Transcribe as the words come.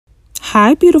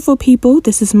Hi, beautiful people.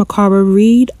 This is Makara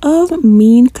Reed of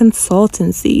MIIEN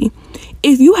Consultancy.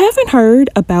 If you haven't heard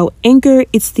about Anchor,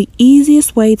 it's the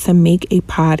easiest way to make a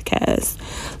podcast.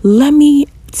 Let me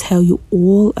tell you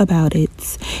all about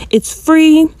it. It's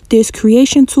free. There's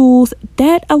creation tools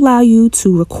that allow you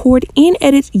to record and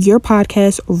edit your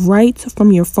podcast right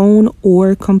from your phone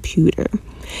or computer.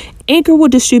 Anchor will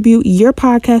distribute your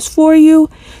podcast for you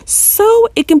so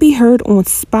it can be heard on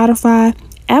Spotify,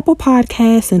 Apple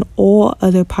Podcasts, and all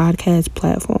other podcast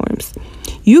platforms.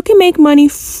 You can make money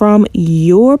from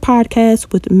your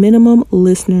podcast with minimum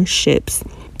listenerships.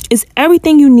 It's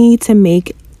everything you need to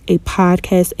make a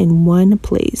podcast in one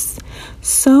place.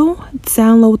 So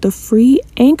download the free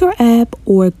Anchor app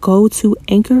or go to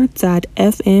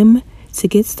anchor.fm to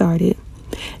get started.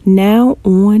 Now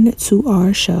on to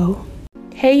our show.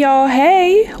 Hey y'all,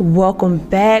 hey, welcome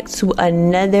back to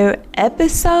another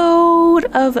episode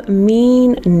of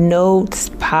MIIEN Notes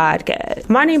Podcast.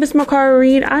 My name is Makara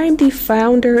Reed. I am the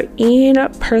founder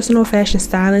and personal fashion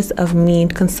stylist of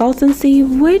MIIEN Consultancy,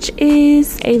 which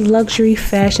is a luxury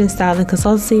fashion styling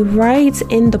consultancy right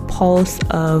in the pulse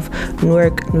of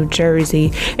Newark, New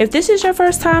Jersey. If this is your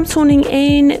first time tuning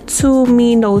in to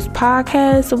MIIEN Notes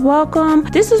Podcast, welcome.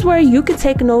 This is where you can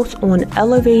take notes on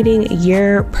elevating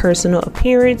your personal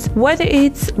appearance, whether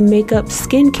it's makeup,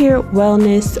 skincare,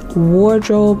 wellness,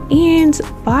 wardrobe, and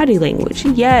body language.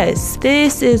 Yes,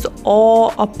 this is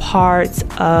all a part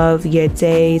of your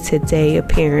day-to-day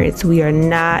appearance. We are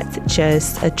not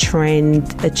just a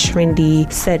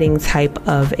trendy setting type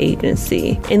of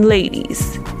agency. And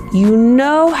ladies, you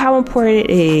know how important it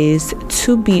is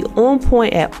to be on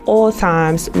point at all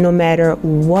times, no matter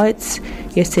what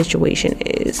your situation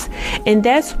is. And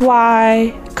that's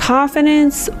why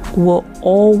confidence will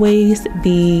always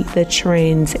be the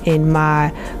trend in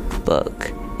my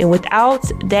book. And without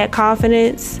that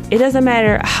confidence, it doesn't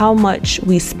matter how much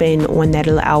we spend on that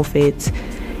little outfit,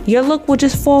 your look will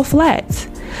just fall flat.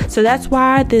 So that's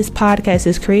why this podcast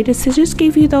is created, to just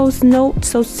give you those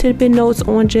notes, those tidbit notes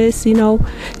on just,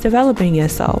 developing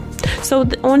yourself. So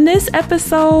on this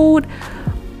episode,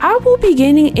 I will be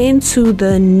getting into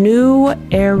the new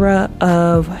era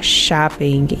of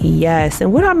shopping. Yes.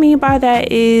 And what I mean by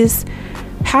that is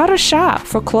how to shop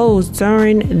for clothes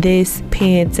during this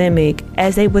pandemic,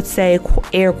 as they would say,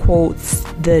 air quotes,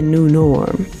 the new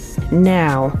norm.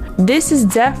 Now, this is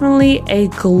definitely a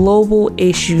global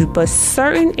issue, but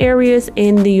certain areas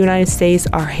in the United States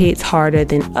are hit harder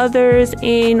than others.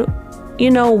 And,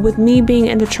 with me being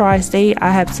in the tri-state, I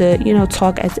have to,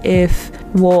 talk as if,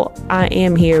 I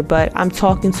am here, but I'm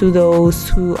talking to those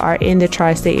who are in the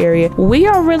tri-state area. We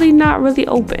are really not really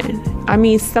open. I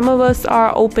mean, some of us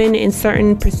are open in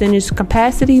certain percentage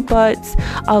capacity, but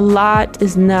a lot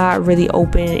is not really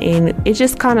open, and it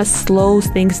just kind of slows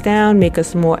things down, make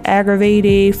us more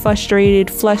aggravated, frustrated,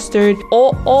 flustered,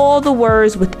 all the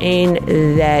words within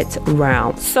that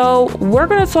realm. So we're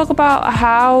going to talk about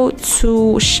how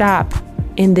to shop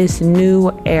in this new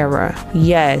era.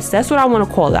 Yes, that's what I want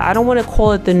to call it. I don't want to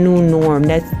call it the new norm.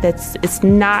 It's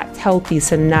not healthy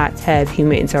to not have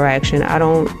human interaction.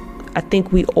 I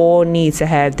think we all need to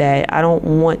have that. I don't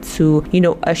want to,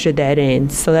 usher that in.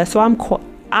 So that's why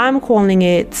I'm calling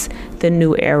it the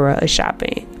new era of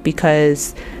shopping,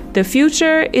 because the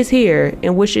future is here,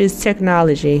 and which is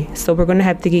technology. So we're going to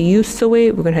have to get used to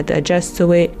it. We're going to have to adjust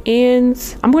to it. And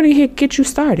I'm going to get you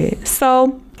started.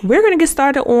 So we're going to get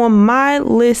started on my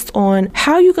list on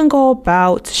how you can go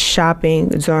about shopping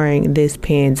during this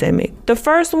pandemic. The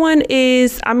first one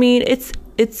is,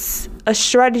 it's a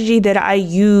strategy that I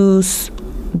use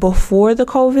before the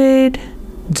COVID,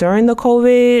 during the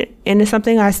COVID, and it's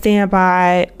something I stand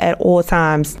by at all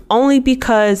times, only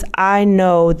because I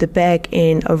know the back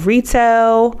end of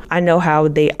retail. I know how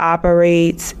they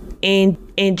operate, and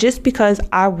just because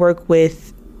I work with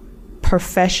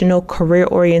professional,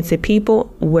 career-oriented people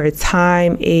where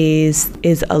time is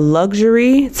a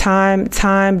luxury.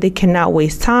 Time, they cannot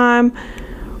waste time.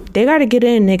 They got to get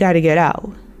in, they got to get out.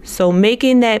 So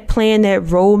making that plan, that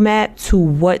roadmap to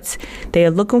what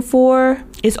they're looking for,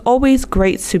 it's always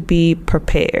great to be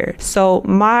prepared. So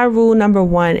my rule number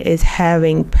one is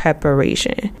having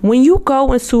preparation. When you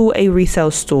go into a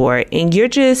resale store and you're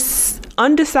just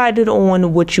undecided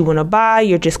on what you want to buy,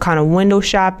 you're just kind of window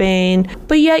shopping,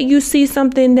 but yet you see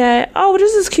something that, oh,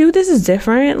 this is cute, this is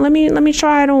different, let me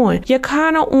try it on. You're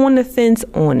kind of on the fence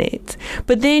on it.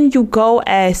 But then you go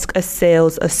ask a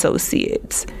sales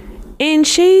associate, and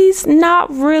she's not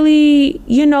really,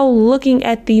 looking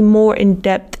at the more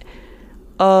in-depth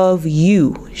of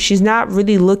you. She's not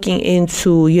really looking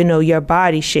into, your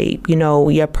body shape,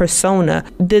 your persona,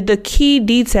 the key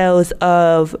details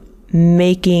of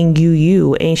making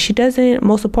you, and she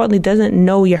most importantly doesn't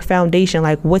know your foundation,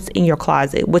 like what's in your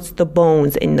closet, what's the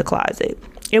bones in the closet.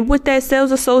 And with that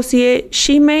sales associate,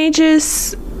 she may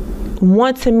just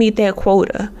want to meet that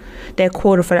quota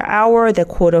for the hour, that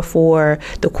quota for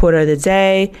the quarter of the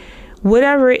day,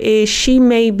 whatever it is. She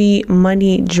may be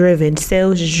money driven,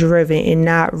 sales driven, and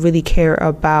not really care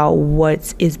about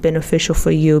what is beneficial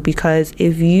for you. Because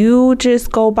if you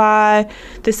just go by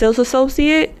the sales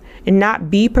associate and not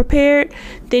be prepared,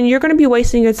 then you're going to be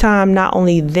wasting your time. Not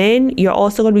only then, you're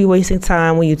also going to be wasting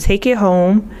time when you take it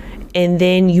home, and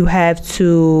then you have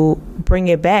to bring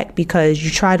it back because you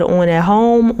tried it on at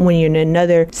home when you're in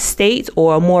another state,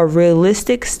 or a more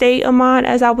realistic state of mind,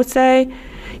 as I would say.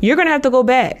 You're going to have to go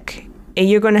back and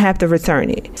you're going to have to return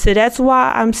it. So that's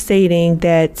why I'm stating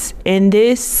that in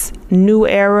this new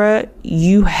era,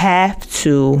 you have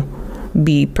to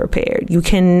be prepared. You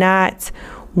cannot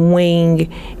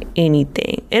wing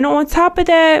anything. And on top of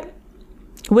that,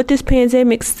 with this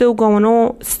pandemic still going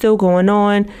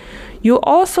on, you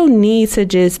also need to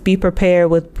just be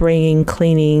prepared with bringing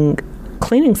cleaning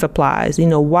supplies,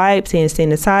 wipes, hand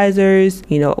sanitizers,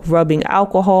 rubbing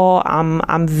alcohol.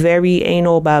 I'm very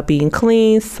anal about being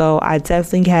clean, so I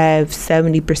definitely have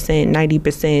 70%,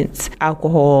 90%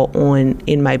 alcohol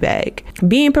in my bag.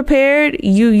 Being prepared,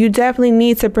 you definitely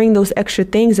need to bring those extra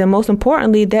things, and most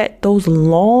importantly, those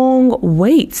long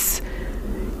waits.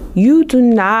 You do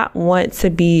not want to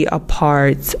be a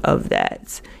part of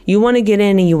that. You want to get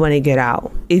in and you want to get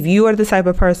out. If you are the type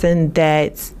of person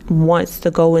that wants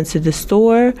to go into the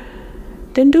store,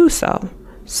 then do so.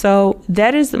 So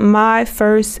that is my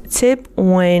first tip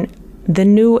on the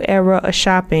new era of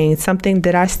shopping, something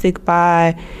that I stick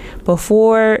by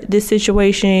before this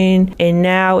situation, and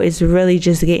now is really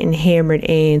just getting hammered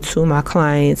into my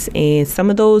clients. And some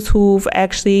of those who've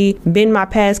actually been my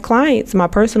past clients, my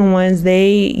personal ones,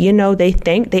 they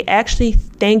actually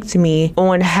thanked me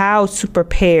on how to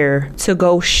prepare to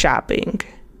go shopping.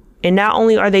 And not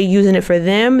only are they using it for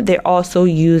them, they're also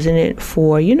using it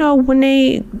for, when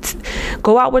they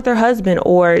go out with their husband,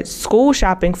 or school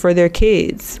shopping for their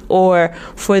kids, or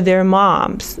for their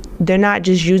moms. They're not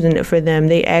just using it for them.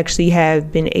 They actually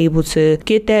have been able to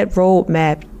get that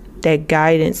roadmap, that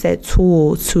guidance, that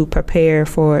tool to prepare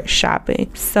for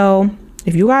shopping. So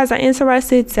if you guys are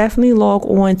interested, definitely log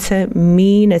on to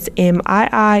MIIEN. That's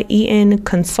MIIEN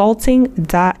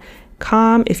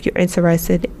consulting.com if you're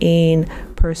interested in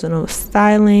personal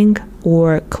styling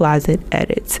or closet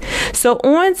edits. So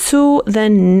on to the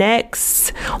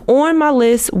next on my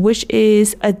list, which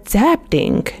is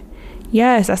adapting.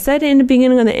 Yes, I said it in the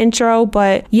beginning of the intro,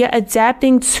 but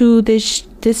adapting to this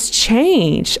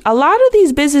change. A lot of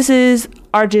these businesses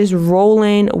are just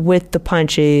rolling with the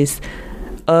punches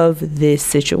of this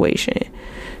situation.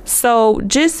 So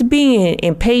just being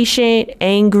impatient,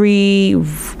 angry,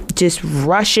 just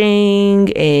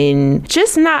rushing, and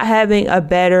just not having a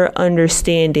better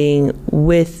understanding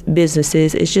with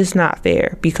businesses is just not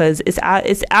fair, because it's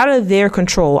out of their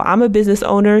control. I'm a business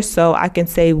owner, so I can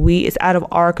say it's out of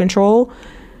our control,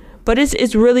 but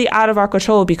it's really out of our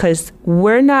control because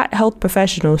we're not health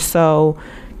professionals. So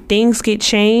things get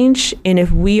changed, and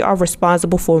if we are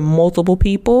responsible for multiple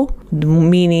people,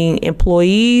 meaning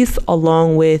employees,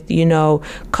 along with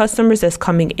customers that's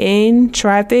coming in,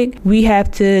 traffic, we have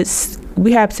to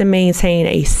maintain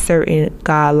a certain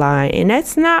guideline, and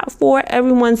that's not for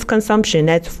everyone's consumption.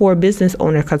 That's for business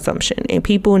owner consumption, and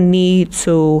people need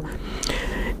to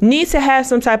have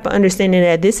some type of understanding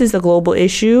that this is a global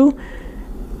issue.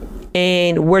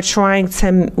 And we're trying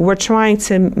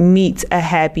to meet a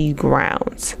happy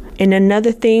ground. And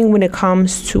another thing when it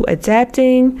comes to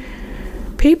adapting,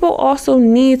 people also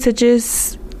need to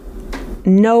just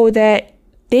know that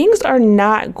things are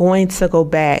not going to go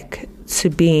back to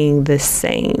being the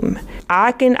same.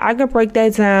 I can break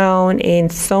that down in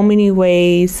so many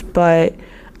ways, but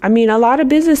a lot of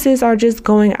businesses are just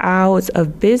going out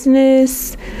of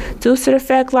business due to the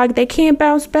fact they can't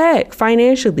bounce back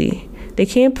financially. They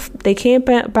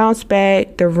can't bounce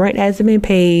back. The rent hasn't been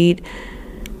paid.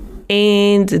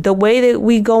 And the way that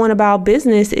we going about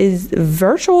business is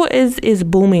virtual is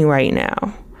booming right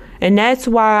now. And that's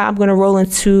why I'm going to roll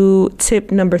into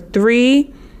tip number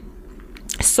 3,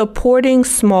 supporting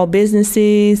small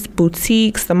businesses,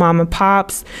 boutiques, the mom and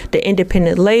pops, the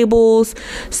independent labels,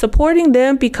 supporting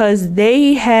them because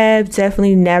they have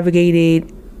definitely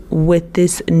navigated with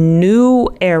this new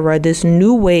era, this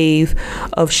new wave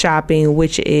of shopping,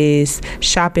 which is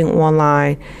shopping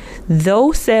online.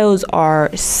 Those sales are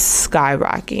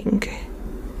skyrocketing.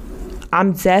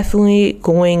 I'm definitely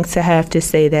going to have to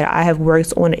say that I have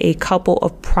worked on a couple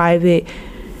of private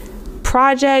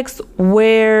projects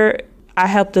where I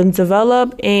helped them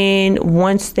develop, and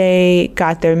once they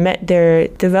got their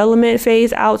development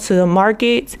phase out to the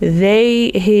market,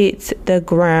 they hit the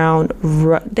ground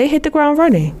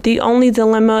running. The only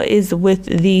dilemma is with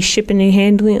the shipping and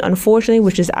handling, unfortunately,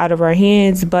 which is out of our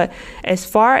hands. But as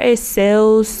far as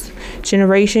sales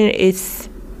generation, it's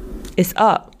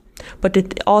up.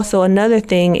 But also another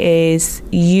thing is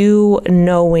you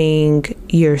knowing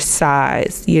your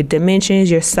size, your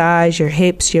dimensions, your size, your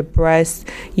hips, your breasts,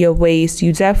 your waist.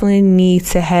 You definitely need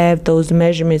to have those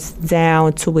measurements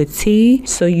down to a T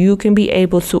so you can be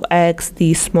able to ask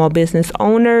these small business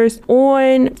owners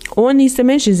on these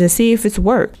dimensions and see if it's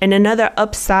worked. And another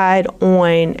upside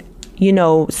on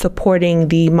supporting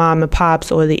the mom and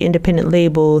pops or the independent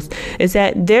labels is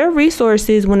that their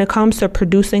resources, when it comes to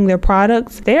producing their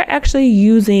products, they're actually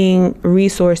using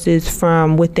resources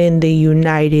from within the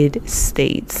United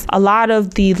States. A lot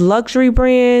of the luxury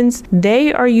brands,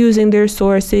 they are using their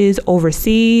sources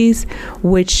overseas,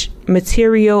 which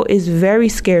material is very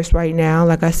scarce right now.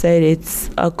 Like I said, it's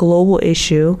a global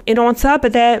issue. And on top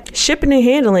of that, shipping and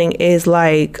handling is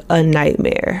like a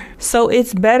nightmare. So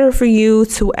it's better for you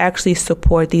to actually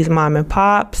support these mom and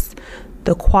pops.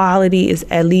 The quality is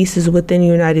at least within the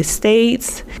United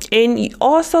States. And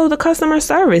also the customer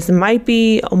service might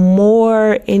be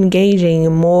more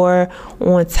engaging, more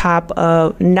on top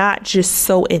of, not just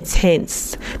so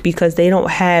intense because they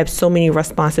don't have so many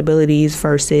responsibilities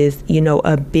versus,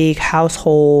 a big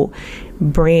household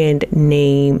brand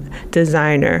name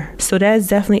designer. So that's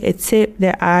definitely a tip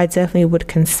that I definitely would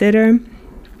consider.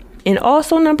 And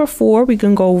also number 4, we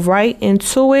can go right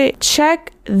into it.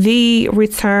 Check the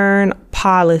return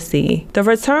policy. The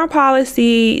return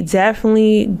policy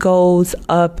definitely goes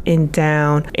up and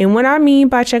down. And what I mean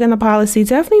by checking the policy,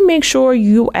 definitely make sure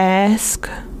you ask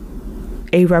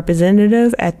a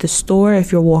representative at the store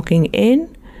if you're walking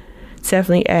in.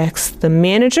 Definitely ask the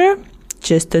manager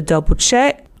just to double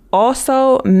check.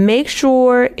 Also, make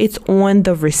sure it's on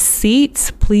the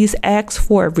receipts. Please ask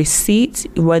for a receipt,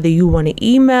 whether you want it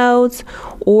emailed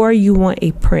or you want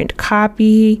a print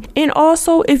copy. And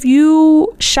also, if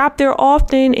you shop there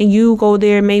often and you go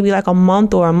there maybe like a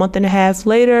month or a month and a half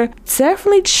later,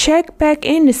 definitely check back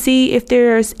in to see if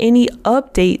there's any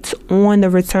updates on the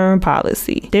return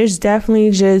policy. There's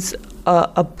definitely just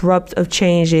abrupt of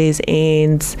changes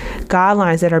and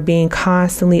guidelines that are being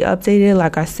constantly updated.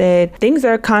 Like I said, things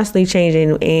are constantly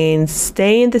changing, and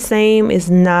staying the same is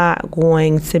not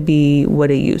going to be what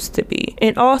it used to be.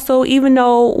 And also, even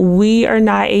though we are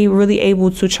not really able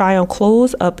to try on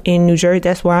clothes up in New Jersey,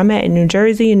 that's where I'm at, in New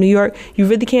Jersey and New York, you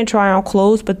really can't try on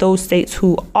clothes. But those states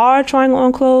who are trying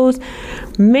on clothes,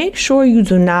 make sure you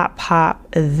do not pop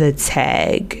the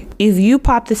tag. If you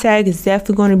pop the tag, it's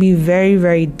definitely going to be very,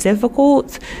 very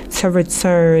difficult to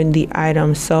return the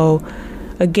item. So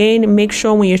again, make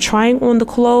sure when you're trying on the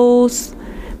clothes,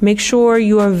 make sure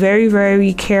you are very,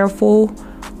 very careful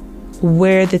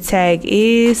where the tag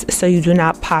is so you do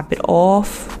not pop it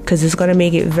off, because it's going to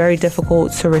make it very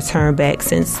difficult to return back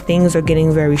since things are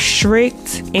getting very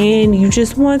strict, and you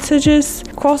just want to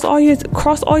just cross all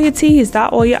your T's,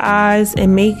 dot all your I's,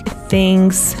 and make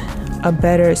things a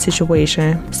better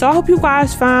situation. So I hope you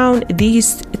guys found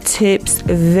these tips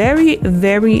very,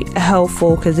 very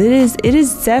helpful, because it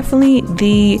is definitely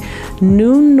the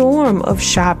new norm of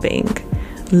shopping.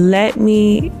 Let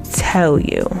me tell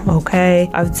you, okay?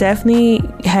 I've definitely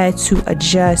had to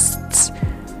adjust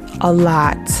a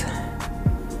lot.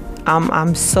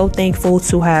 I'm so thankful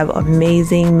to have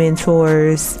amazing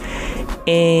mentors,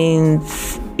 and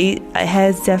it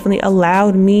has definitely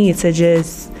allowed me to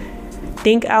just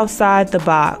think outside the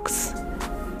box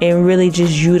and really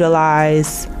just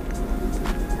utilize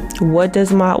what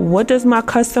does my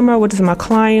customer, what does my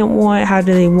client want, how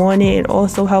do they want it, and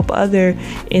also help other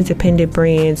independent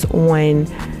brands on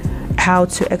how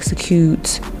to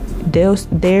execute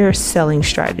their selling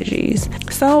strategies.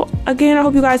 So again, I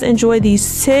hope you guys enjoy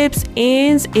these tips,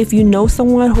 and if you know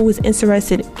someone who is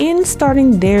interested in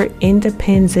starting their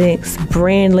independent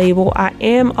brand label, I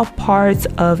am a part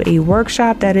of a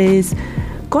workshop that is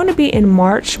going to be in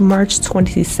March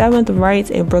 27th,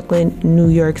 right in Brooklyn, New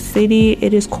York City.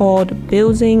 It is called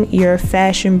Building Your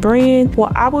Fashion Brand,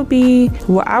 where I will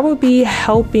be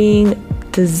helping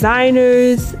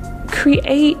designers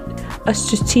create a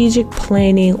strategic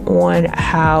planning on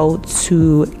how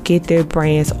to get their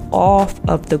brands off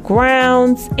of the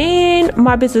ground. And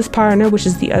my business partner, which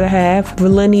is the other half,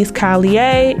 Relenice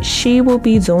Collier, she will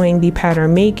be doing the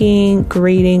pattern making,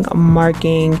 grading,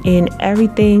 marking, and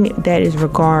everything that is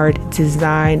regard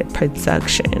design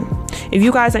production. if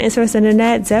you guys are interested in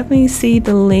that, definitely see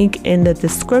the link in the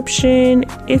description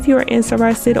if you're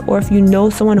interested, or if you know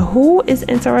someone who is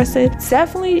interested,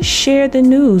 definitely share the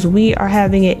news. We are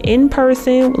having it in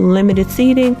person, limited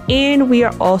seating, and we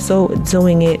are also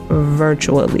doing it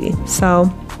virtually.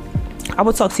 So I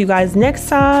will talk to you guys next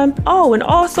time. Oh, and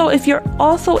also, if you're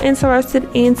also interested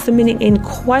in submitting in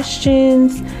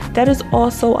questions, that is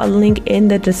also a link in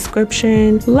the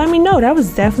description. Let me know. That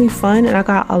was definitely fun, and I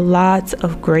got a lot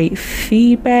of great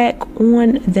feedback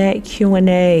on that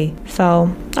Q&A.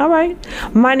 So, all right.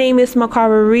 My name is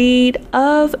Makara Reed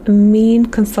of MIIEN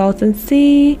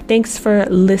Consultancy. Thanks for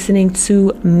listening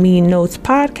to MIIEN Notes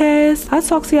Podcast. I'll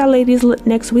talk to y'all ladies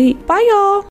next week. Bye, y'all.